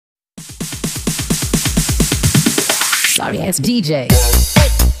Sorry, it's DJ.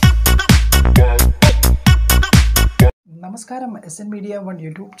 നമസ്കാരം 𝒔𝒉𝒂𝒏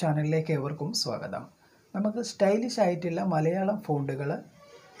YouTube ചാനലിലേക്ക് ഏവർക്കും സ്വാഗതം. നമുക്ക് സ്റ്റൈലിഷ് ആയിട്ടുള്ള മലയാളം ഫോണ്ടുകൾ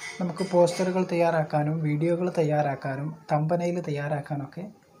നമുക്ക് പോസ്റ്ററുകൾ തയ്യാറാക്കാനും വീഡിയോകൾ തയ്യാറാക്കാനും തമ്പനെയിൽ തയ്യാറാക്കാനൊക്കെ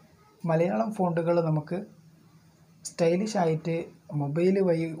മലയാളം ഫോണ്ടുകൾ നമുക്ക് സ്റ്റൈലിഷ് ആയിട്ട് മൊബൈൽ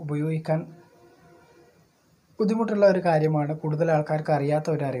വഴി ഉപയോഗിക്കാൻ ബുദ്ധിമുട്ടുള്ള ഒരു കാര്യമാണ്. കൂടുതൽ ആൾക്കാർക്ക് അറിയാത്ത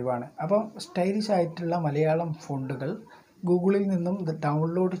ഒരു അറിവാണ്. അപ്പം സ്റ്റൈലിഷ് ആയിട്ടുള്ള മലയാളം ഫോണ്ടുകൾ ഗൂഗിളിൽ നിന്നും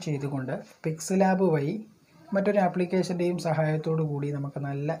ഡൗൺലോഡ് ചെയ്തുകൊണ്ട് പിക്സലാബ് വഴി മറ്റൊരു ആപ്ലിക്കേഷൻ്റെയും സഹായത്തോടു കൂടി നമുക്ക്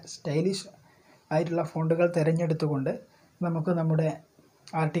നല്ല സ്റ്റൈലിഷ് ആയിട്ടുള്ള ഫോണ്ടുകൾ തിരഞ്ഞെടുത്തുകൊണ്ട് നമുക്ക് നമ്മുടെ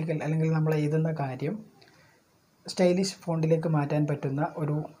ആർട്ടിക്കിൾ അല്ലെങ്കിൽ നമ്മൾ എഴുതുന്ന കാര്യം സ്റ്റൈലിഷ് ഫോണ്ടിലേക്ക് മാറ്റാൻ പറ്റുന്ന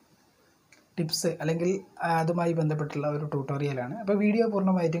ഒരു ടിപ്സ് അല്ലെങ്കിൽ അതുമായി ബന്ധപ്പെട്ടുള്ള ഒരു ട്യൂട്ടോറിയലാണ്. അപ്പോൾ വീഡിയോ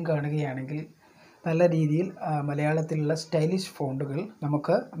പൂർണ്ണമായിട്ടും കാണുകയാണെങ്കിൽ നല്ല രീതിയിൽ മലയാളത്തിലുള്ള സ്റ്റൈലിഷ് ഫോണ്ടുകൾ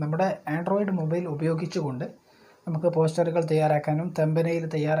നമുക്ക് നമ്മുടെ ആൻഡ്രോയിഡ് മൊബൈൽ ഉപയോഗിച്ചുകൊണ്ട് നമുക്ക് പോസ്റ്ററുകൾ തയ്യാറാക്കാനും തമ്പനെയിൽ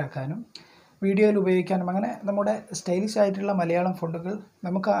തയ്യാറാക്കാനും വീഡിയോയിൽ ഉപയോഗിക്കാനും അങ്ങനെ നമ്മുടെ സ്റ്റൈലിഷ് ആയിട്ടുള്ള മലയാളം ഫോണ്ടുകൾ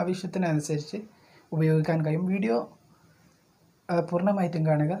നമുക്ക് ആവശ്യത്തിനനുസരിച്ച് ഉപയോഗിക്കാൻ കഴിയും. വീഡിയോ പൂർണ്ണമായിട്ടും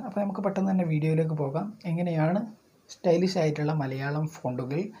കാണുക. അപ്പോൾ നമുക്ക് പെട്ടെന്ന് തന്നെ വീഡിയോയിലേക്ക് പോകാം. എങ്ങനെയാണ് സ്റ്റൈലിഷ് ആയിട്ടുള്ള മലയാളം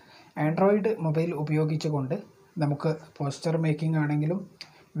ഫോണ്ടുകൾ ആൻഡ്രോയിഡ് മൊബൈൽ ഉപയോഗിച്ചുകൊണ്ട് നമുക്ക് പോസ്റ്റർ മേക്കിംഗ് ആണെങ്കിലും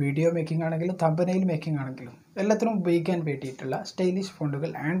വീഡിയോ മേക്കിംഗ് ആണെങ്കിലും തമ്പനെയിൽ മേക്കിംഗ് ആണെങ്കിലും എല്ലാത്തിനും ഉപയോഗിക്കാൻ വേണ്ടിയിട്ടുള്ള സ്റ്റൈലിഷ് ഫോണ്ടുകൾ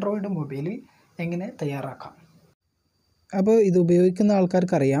ആൻഡ്രോയിഡ് മൊബൈലിൽ എങ്ങനെ തയ്യാറാക്കാം. അപ്പോൾ ഇത് ഉപയോഗിക്കുന്ന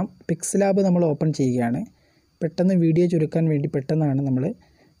ആൾക്കാർക്കറിയാം. പിക്സലാബ് നമ്മൾ ഓപ്പൺ ചെയ്യുകയാണ്. പെട്ടെന്ന് വീഡിയോ ചുരുക്കാൻ വേണ്ടി പെട്ടെന്നാണ് നമ്മൾ.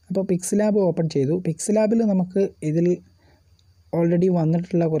 അപ്പോൾ പിക്സലാബ് ഓപ്പൺ ചെയ്തു. പിക്സലാബിൽ നമുക്ക് ഇതിൽ ഓൾറെഡി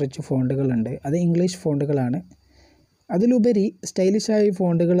വന്നിട്ടുള്ള കുറച്ച് ഫോണ്ടുകളുണ്ട്. അത് ഇംഗ്ലീഷ് ഫോണ്ടുകളാണ്. അതിലുപരി സ്റ്റൈലിഷായ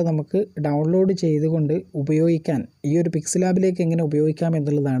ഫോണ്ടുകൾ നമുക്ക് ഡൗൺലോഡ് ചെയ്തുകൊണ്ട് ഉപയോഗിക്കാൻ ഈ ഒരു പിക്സലാബിലേക്ക് എങ്ങനെ ഉപയോഗിക്കാം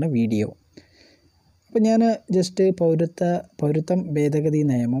എന്നുള്ളതാണ് വീഡിയോ. അപ്പോൾ ഞാൻ ജസ്റ്റ് പൗരത്വം ഭേദഗതി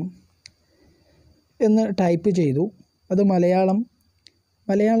നിയമം എന്ന് ടൈപ്പ് ചെയ്തു. അത്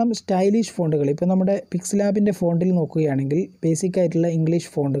മലയാളം സ്റ്റൈലിഷ് ഫോണ്ടുകൾ. ഇപ്പോൾ നമ്മുടെ പിക്സലാബിൻ്റെ ഫോണ്ടിൽ നോക്കുകയാണെങ്കിൽ ബേസിക് ആയിട്ടുള്ള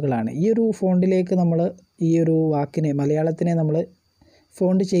ഇംഗ്ലീഷ് ഫോണ്ടുകളാണ്. ഈ ഒരു ഫോണ്ടിലേക്ക് നമ്മൾ ഈ ഒരു വാക്കിനെ മലയാളത്തിനെ നമ്മൾ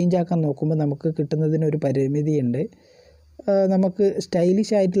ഫോണ്ട് ചേഞ്ച് ആക്കാൻ നോക്കുമ്പോൾ നമുക്ക് കിട്ടുന്നതിനൊരു പരിമിതിയുണ്ട്. നമുക്ക്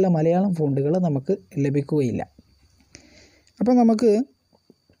സ്റ്റൈലിഷ് ആയിട്ടുള്ള മലയാളം ഫോണ്ടുകൾ നമുക്ക് ലഭിക്കുകയില്ല. അപ്പോൾ നമുക്ക്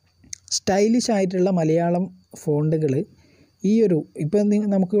സ്റ്റൈലിഷ് ആയിട്ടുള്ള മലയാളം ഫോണ്ടുകൾ ഈ ഒരു ഇപ്പം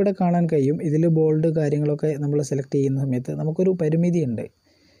നമുക്കിവിടെ കാണാൻ കഴിയും. ഇതിൽ ബോൾഡ് കാര്യങ്ങളൊക്കെ നമ്മൾ സെലക്ട് ചെയ്യുന്ന സമയത്ത് നമുക്കൊരു പരിമിതിയുണ്ട്.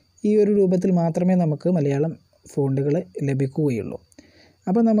 ഈ ഒരു രൂപത്തിൽ മാത്രമേ നമുക്ക് മലയാളം ഫോണ്ടുകൾ ലഭിക്കുകയുള്ളൂ.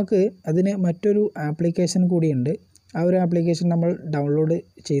 അപ്പോൾ നമുക്ക് അതിന് മറ്റൊരു ആപ്ലിക്കേഷൻ കൂടിയുണ്ട്. ആ ഒരു ആപ്ലിക്കേഷൻ നമ്മൾ ഡൗൺലോഡ്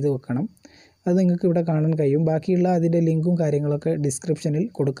ചെയ്ത് വെക്കണം. അത് നിങ്ങൾക്ക് ഇവിടെ കാണാൻ കഴിയും. ബാക്കിയുള്ള അതിൻ്റെ ലിങ്കും കാര്യങ്ങളൊക്കെ ഡിസ്ക്രിപ്ഷനിൽ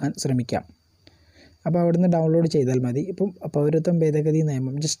കൊടുക്കാൻ ശ്രമിക്കാം. അപ്പോൾ അവിടുന്ന് ഡൗൺലോഡ് ചെയ്താൽ മതി. ഇപ്പം പൗരത്വം ഭേദഗതി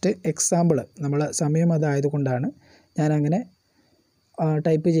നിയമം ജസ്റ്റ് എക്സാമ്പിൾ നമ്മൾ സമയം അതായതുകൊണ്ടാണ് ഞാനങ്ങനെ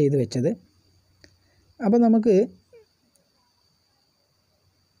ടൈപ്പ് ചെയ്ത് വെച്ചത്. അപ്പോൾ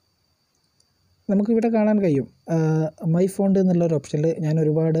നമുക്കിവിടെ കാണാൻ കഴിയും മൈ ഫോണ്ട് എന്നുള്ളൊരു ഓപ്ഷനിൽ ഞാൻ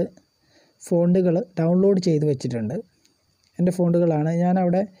ഒരുപാട് ഫോണ്ടുകൾ ഡൗൺലോഡ് ചെയ്ത് വെച്ചിട്ടുണ്ട്. എൻ്റെ ഫോണ്ടുകളാണ്.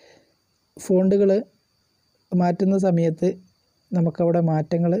 ഞാനവിടെ ഫോണ്ടുകൾ മാറ്റുന്ന സമയത്ത് നമുക്കവിടെ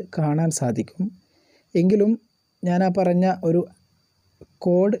മാറ്റങ്ങൾ കാണാൻ സാധിക്കും. എങ്കിലും ഞാൻ ആ പറഞ്ഞ ഒരു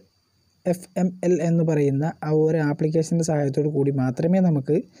കോഡ് FML എന്ന് പറയുന്ന ആ ഒരു ആപ്ലിക്കേഷൻ്റെ സഹായത്തോടു കൂടി മാത്രമേ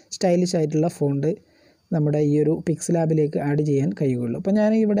നമുക്ക് സ്റ്റൈലിഷ് ആയിട്ടുള്ള ഫോണ്ട് നമ്മുടെ ഈ ഒരു പിക്സലാബിലേക്ക് ആഡ് ചെയ്യാൻ കഴിയുകയുള്ളൂ. അപ്പോൾ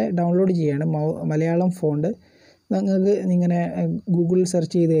ഞാൻ ഇവിടെ ഡൗൺലോഡ് ചെയ്യുകയാണ് മലയാളം ഫോണ്ട്. നിങ്ങൾക്ക് ഇങ്ങനെ ഗൂഗിളിൽ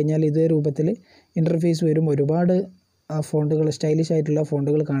സെർച്ച് ചെയ്ത് കഴിഞ്ഞാൽ ഇതേ രൂപത്തിൽ ഇൻ്റർഫേസ് വരും. ഒരുപാട് ഫോണ്ടുകൾ സ്റ്റൈലിഷ് ആയിട്ടുള്ള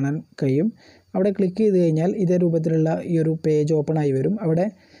ഫോണ്ടുകൾ കാണാൻ കഴിയും. അവിടെ ക്ലിക്ക് ചെയ്ത് കഴിഞ്ഞാൽ ഇതേ രൂപത്തിലുള്ള ഈ ഒരു പേജ് ഓപ്പൺ ആയി വരും. അവിടെ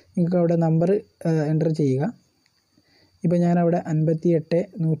നിങ്ങൾക്ക് അവിടെ നമ്പർ എൻ്റർ ചെയ്യുക. ഇപ്പോൾ ഞാനവിടെ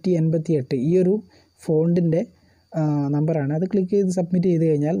 58188 ഈ ഒരു ഫോണ്ടിൻ്റെ നമ്പറാണ്. അത് ക്ലിക്ക് ചെയ്ത് സബ്മിറ്റ് ചെയ്ത്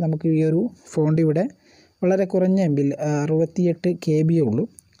കഴിഞ്ഞാൽ നമുക്ക് ഈ ഒരു ഫോണ്ട് ഇവിടെ വളരെ കുറഞ്ഞ MB 68 KB ഉള്ളൂ.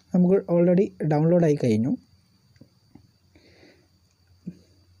 നമുക്ക് ഓൾറെഡി ഡൗൺലോഡായി കഴിഞ്ഞു.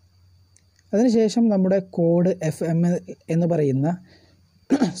 അതിനുശേഷം നമ്മുടെ കോഡ് FML എന്ന്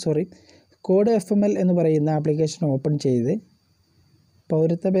പറയുന്ന ആപ്ലിക്കേഷൻ ഓപ്പൺ ചെയ്ത്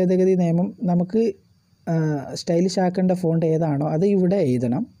പൗരത്വ ഭേദഗതി നിയമം നമുക്ക് സ്റ്റൈലിഷ് ആക്കേണ്ട ഫോണ്ട് ഏതാണോ അത് ഇവിടെ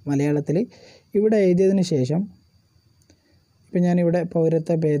എഴുതണം. മലയാളത്തിൽ ഇവിടെ എഴുതിയതിന് ശേഷം ഇപ്പം ഞാനിവിടെ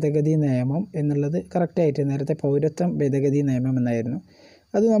പൗരത്വ ഭേദഗതി നിയമം എന്നുള്ളത് കറക്റ്റായിട്ട് നേരത്തെ പൗരത്വം ഭേദഗതി നിയമം എന്നായിരുന്നു.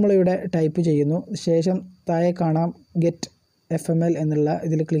 അത് നമ്മളിവിടെ ടൈപ്പ് ചെയ്യുന്നു. ശേഷം താഴെ കാണാം ഗെറ്റ് FML എന്നുള്ള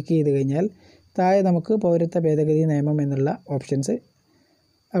ഇതിൽ ക്ലിക്ക് ചെയ്ത് കഴിഞ്ഞാൽ താഴെ നമുക്ക് പൗരത്വ ഭേദഗതി നിയമം എന്നുള്ള ഓപ്ഷൻസ്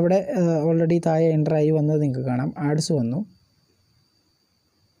അവിടെ ഓൾറെഡി താഴെ എൻ്ററായി വന്നത് നിങ്ങൾക്ക് കാണാം. ആഡ്സ് വന്നു.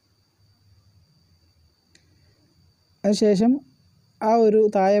 അതിനുശേഷം ആ ഒരു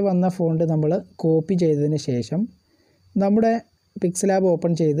താഴെ വന്ന ഫോണ്ട് നമ്മൾ കോപ്പി ചെയ്തതിന് ശേഷം നമ്മുടെ പിക്സലാബ്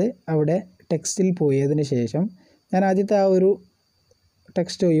ഓപ്പൺ ചെയ്ത് അവിടെ ടെക്സ്റ്റിൽ പോയതിന് ശേഷം ഞാൻ ആദ്യത്തെ ആ ഒരു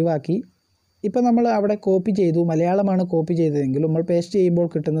ടെക്സ്റ്റ് ഒഴിവാക്കി. ഇപ്പോൾ നമ്മൾ അവിടെ കോപ്പി ചെയ്തു, മലയാളമാണ് കോപ്പി ചെയ്തതെങ്കിലും നമ്മൾ പേസ്റ്റ് ചെയ്യുമ്പോൾ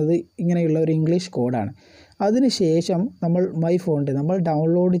കിട്ടുന്നത് ഇങ്ങനെയുള്ള ഒരു ഇംഗ്ലീഷ് കോഡാണ്. അതിനുശേഷം നമ്മൾ മൈ ഫോണ്ട്, നമ്മൾ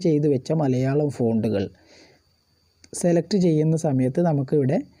ഡൗൺലോഡ് ചെയ്ത് വെച്ച മലയാളം ഫോണ്ടുകൾ സെലക്ട് ചെയ്യുന്ന സമയത്ത്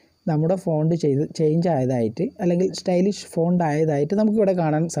നമുക്കിവിടെ നമ്മുടെ ഫോണ്ട് ചേഞ്ച് ആയതായിട്ട് അല്ലെങ്കിൽ സ്റ്റൈലിഷ് ഫോണ്ട് ആയതായിട്ട് നമുക്കിവിടെ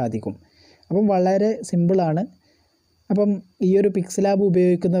കാണാൻ സാധിക്കും. അപ്പം വളരെ സിമ്പിളാണ്. അപ്പം ഈ ഒരു പിക്സലാബ്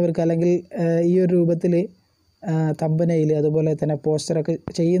ഉപയോഗിക്കുന്നവർക്ക് അല്ലെങ്കിൽ ഈ ഒരു രൂപത്തിൽ തമ്പനെയിൽ അതുപോലെ തന്നെ പോസ്റ്ററൊക്കെ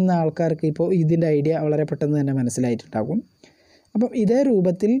ചെയ്യുന്ന ആൾക്കാർക്ക് ഇപ്പോൾ ഇതിൻ്റെ ഐഡിയ വളരെ പെട്ടെന്ന് തന്നെ മനസ്സിലായിട്ടുണ്ടാകും. അപ്പം ഇതേ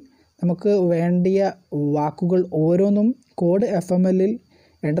രൂപത്തിൽ നമുക്ക് വേണ്ടിയ വാക്കുകൾ ഓരോന്നും കോഡ് FMLൽ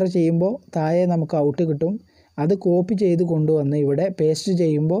എൻ്റർ ചെയ്യുമ്പോൾ താഴെ നമുക്ക് ഔട്ട് കിട്ടും. അത് കോപ്പി ചെയ്ത് കൊണ്ടുവന്ന് ഇവിടെ പേസ്റ്റ്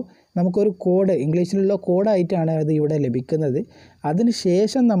ചെയ്യുമ്പോൾ നമുക്കൊരു കോഡ്, ഇംഗ്ലീഷിലുള്ള കോഡായിട്ടാണ് അത് ഇവിടെ ലഭിക്കുന്നത്. അതിന്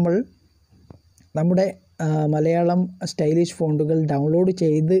ശേഷം നമ്മൾ നമ്മുടെ മലയാളം സ്റ്റൈലിഷ് ഫോണ്ടുകൾ ഡൗൺലോഡ്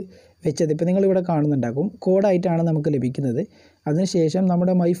ചെയ്ത് വെച്ചത് ഇപ്പോൾ നിങ്ങളിവിടെ കാണുന്നുണ്ടാകും, കോഡായിട്ടാണ് നമുക്ക് ലഭിക്കുന്നത്. അതിനുശേഷം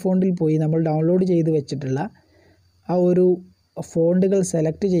നമ്മുടെ മൈ ഫോണ്ടിൽ പോയി നമ്മൾ ഡൗൺലോഡ് ചെയ്ത് വെച്ചിട്ടുള്ള ആ ഒരു ഫോണ്ടുകൾ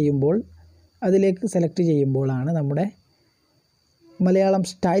സെലക്ട് ചെയ്യുമ്പോൾ, അതിലേക്ക് സെലക്ട് ചെയ്യുമ്പോഴാണ് നമ്മുടെ മലയാളം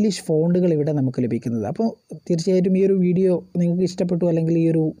സ്റ്റൈലിഷ് ഫോണ്ടുകൾ ഇവിടെ നമുക്ക് ലഭിക്കുന്നത്. അപ്പോൾ തീർച്ചയായിട്ടും ഈ ഒരു വീഡിയോ നിങ്ങൾക്ക് ഇഷ്ടപ്പെട്ടു അല്ലെങ്കിൽ ഈ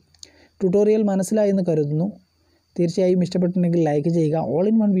ഒരു ട്യൂട്ടോറിയൽ മനസ്സിലായെന്ന് കരുതുന്നു. തീർച്ചയായും ഇഷ്ടപ്പെട്ടിട്ടുണ്ടെങ്കിൽ ലൈക്ക് ചെയ്യുക. ഓൾ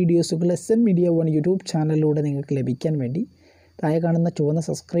ഇൻ വൺ വീഡിയോസുകൾ 𝒍𝒊𝒏 യൂട്യൂബ് ചാനലിലൂടെ നിങ്ങൾക്ക് ലഭിക്കാൻ വേണ്ടി താഴെ കാണുന്ന ചുവന്ന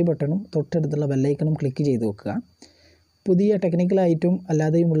സബ്സ്ക്രൈബ് ബട്ടണും തൊട്ടടുത്തുള്ള ബെല്ലൈക്കണും ക്ലിക്ക് ചെയ്ത് വെക്കുക. പുതിയ ടെക്നിക്കലായിട്ടും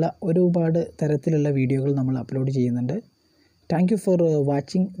അല്ലാതെയുമുള്ള ഒരുപാട് തരത്തിലുള്ള വീഡിയോകൾ നമ്മൾ അപ്ലോഡ് ചെയ്യുന്നുണ്ട്. Thank you for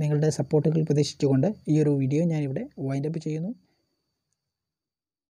watching. നിങ്ങളുടെ സപ്പോർട്ടുകൾ പ്രതീക്ഷിച്ചുകൊണ്ട് ഈ ഒരു വീഡിയോ ഞാനിവിടെ വൈൻഡപ്പ് ചെയ്യുന്നു.